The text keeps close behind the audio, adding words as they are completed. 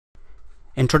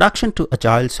Introduction to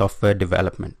Agile Software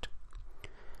Development.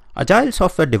 Agile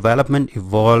software development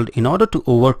evolved in order to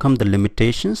overcome the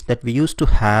limitations that we used to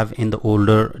have in the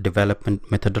older development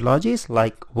methodologies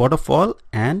like waterfall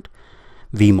and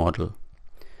V-model.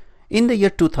 In the year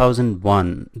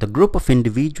 2001, the group of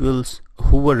individuals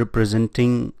who were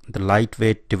representing the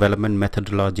lightweight development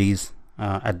methodologies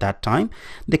at that time,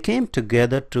 they came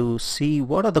together to see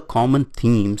what are the common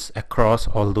themes across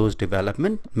all those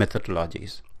development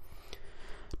methodologies.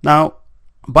 Now,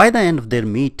 by the end of their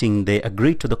meeting, they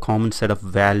agreed to the common set of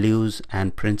values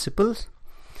and principles,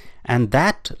 and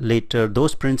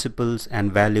those principles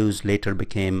and values later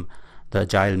became the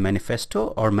Agile Manifesto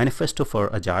or Manifesto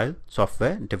for Agile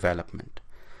Software Development.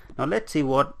 Now let's see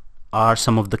what are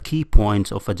some of the key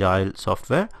points of Agile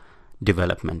Software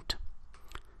Development.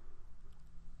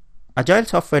 Agile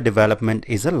Software Development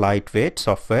is a lightweight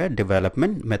software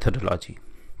development methodology.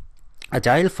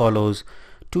 Agile follows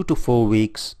 2 to 4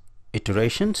 weeks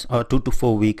iterations or 2 to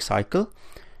 4 week cycle,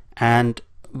 and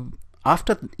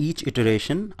after each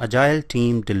iteration, Agile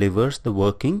Team delivers the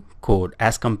working code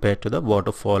as compared to the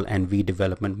waterfall and V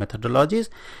development methodologies,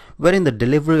 wherein the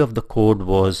delivery of the code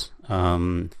was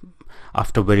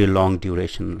after very long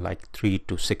duration, like 3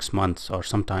 to 6 months or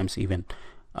sometimes even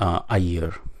a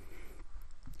year.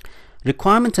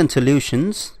 Requirements and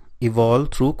solutions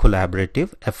evolve through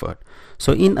collaborative effort.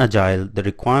 So in Agile, the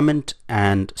requirement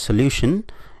and solution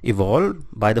evolved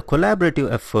by the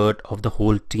collaborative effort of the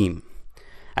whole team,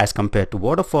 as compared to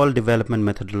waterfall development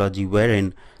methodology,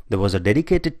 wherein there was a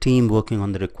dedicated team working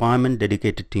on the requirement,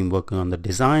 dedicated team working on the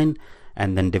design,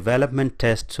 and then development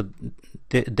test. So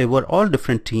they were all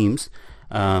different teams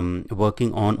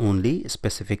working on only a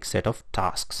specific set of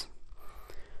tasks.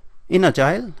 In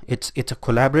Agile, it's a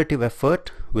collaborative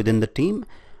effort within the team,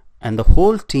 and the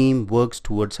whole team works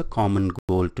towards a common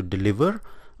goal to deliver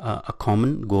a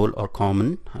common goal or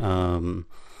common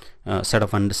set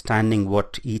of understanding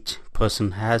what each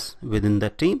person has within the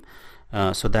team,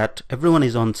 so that everyone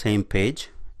is on the same page,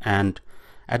 and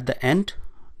at the end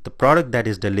the product that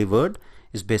is delivered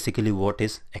is basically what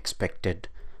is expected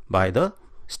by the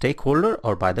stakeholder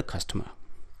or by the customer.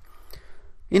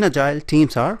 In Agile,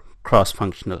 teams are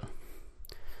cross-functional.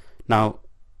 Now,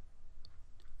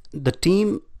 the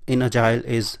team in Agile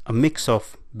is a mix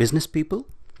of business people,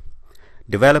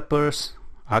 developers,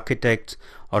 architects,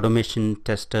 automation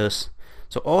testers.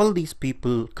 So all these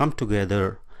people come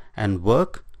together and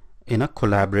work in a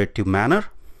collaborative manner.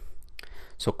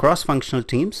 So cross-functional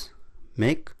teams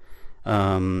make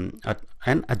an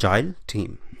Agile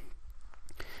team.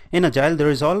 In Agile, there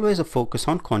is always a focus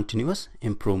on continuous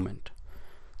improvement.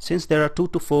 Since there are 2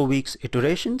 to 4 weeks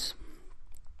iterations,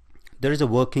 there is a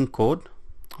working code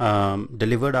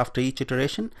delivered after each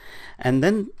iteration, and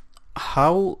then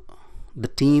how the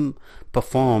team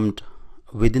performed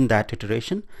within that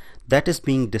iteration, that is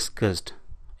being discussed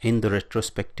in the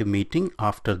retrospective meeting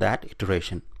after that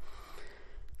iteration.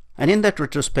 And in that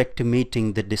retrospective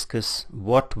meeting, they discuss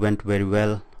what went very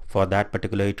well for that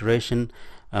particular iteration.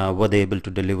 Were they able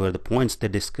to deliver the points they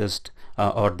discussed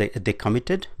or they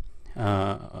committed?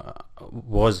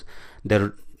 Was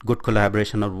there good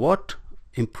collaboration, or what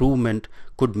improvement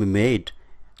could be made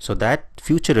so that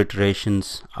future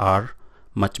iterations are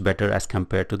much better as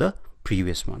compared to the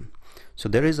previous one? So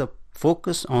there is a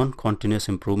focus on continuous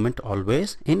improvement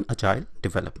always in Agile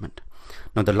development.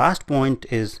 Now the last point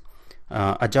is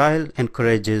Agile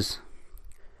encourages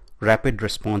rapid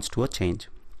response to a change.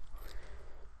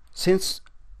 Since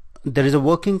there is a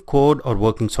working code or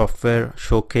working software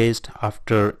showcased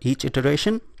after each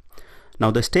iteration, now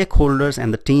the stakeholders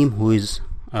and the team who is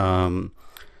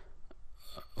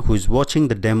watching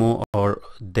the demo, or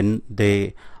then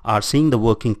they are seeing the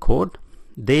working code,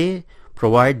 they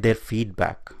provide their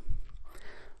feedback.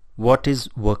 What is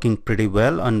working pretty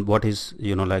well and what is,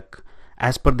 like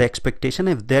as per the expectation.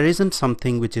 If there isn't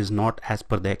something which is not as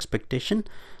per the expectation,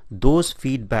 those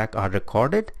feedback are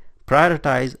recorded,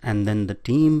 prioritized, and then the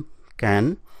team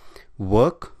can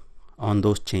work on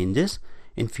those changes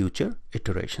in future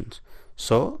iterations.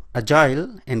 So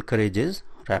Agile encourages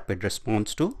rapid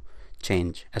response to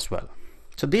change as well.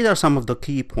 So these are some of the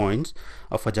key points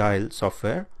of Agile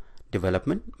software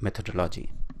development methodology.